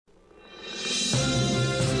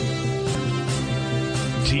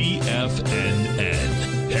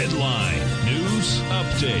TFNN. Headline News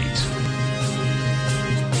Update.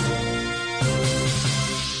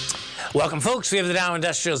 Welcome, folks. We have the Dow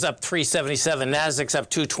Industrials up 377, Nasdaq's up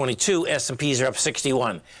 222, S&Ps are up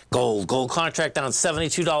 61. Gold contract down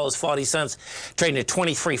 $72.40, trading at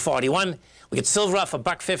 23.41. We get silver off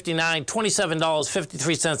 $1.59,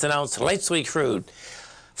 $27.53 an ounce. Light sweet crude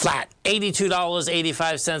flat,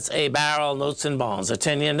 $82.85 a barrel. Notes and bonds. A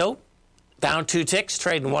 10-year note down 2 ticks,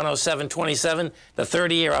 trading 107.27. The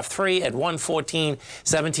 30-year off 3 at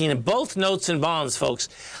 114.17. And both notes and bonds, folks,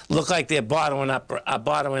 look like they're bottoming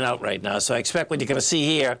out right now. So I expect what you're going to see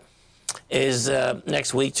here is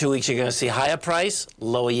next week, 2 weeks, you're going to see higher price,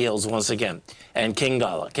 lower yields once again. And King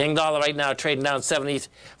Dollar. King Dollar right now trading down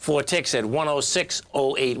 74 ticks at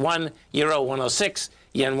 106.081. Euro 106.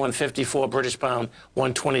 Yen 154, British pound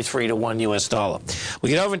 123 to 1 US dollar. We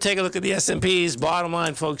get over and take a look at the S&Ps. Bottom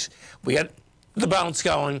line, folks, we got the bounce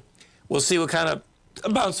going. We'll see what kind of a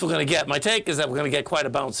bounce we're going to get. My take is that we're going to get quite a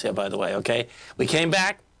bounce here, by the way, okay? We came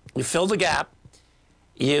back. We filled the gap.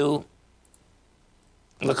 You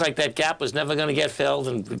look like that gap was never going to get filled,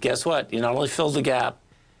 and guess what? You not only filled the gap,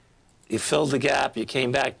 you filled the gap. You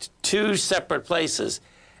came back to 2 separate places.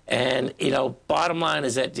 And, you know, bottom line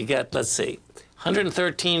is that you get, let's see,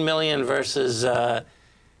 113 million versus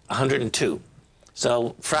 102.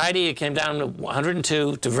 So Friday it came down to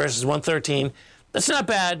 102 to versus 113. That's not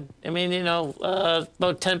bad. I mean, you know,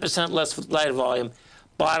 about 10% less lighter volume.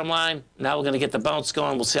 Bottom line, now we're going to get the bounce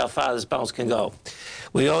going. We'll see how far this bounce can go.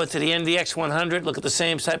 We go to the NDX 100. Look at the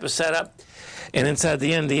same type of setup. And inside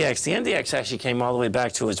the NDX actually came all the way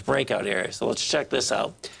back to its breakout area. So let's check this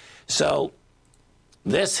out. So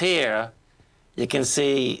this here, you can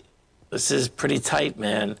see, this is pretty tight,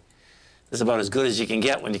 man. This is about as good as you can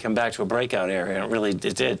get when you come back to a breakout area. It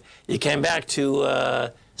did. You came back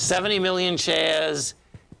to 70 million shares,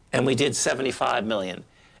 and we did 75 million.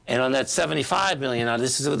 And on that 75 million, now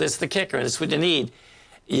this is the kicker, and this is what you need.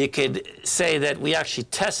 You could say that we actually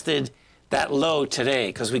tested that low today,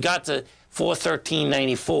 because we got to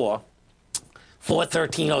 413.94.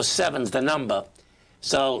 413.07 is the number.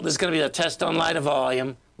 So this is going to be a test on lighter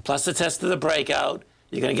volume, plus the test of the breakout.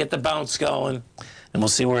 You're going to get the bounce going, and we'll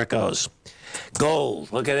see where it goes.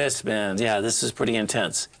 Gold, look at this, man. Yeah, this is pretty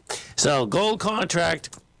intense. So gold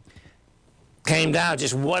contract came down,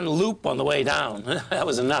 just one loop on the way down. That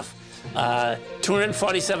was enough.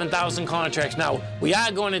 247,000 contracts. Now, we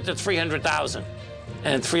are going into 300,000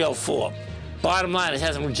 and 304. Bottom line, it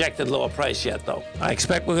hasn't rejected lower price yet, though. I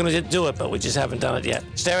expect we're going to do it, but we just haven't done it yet.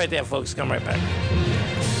 Stay right there, folks. Come right back.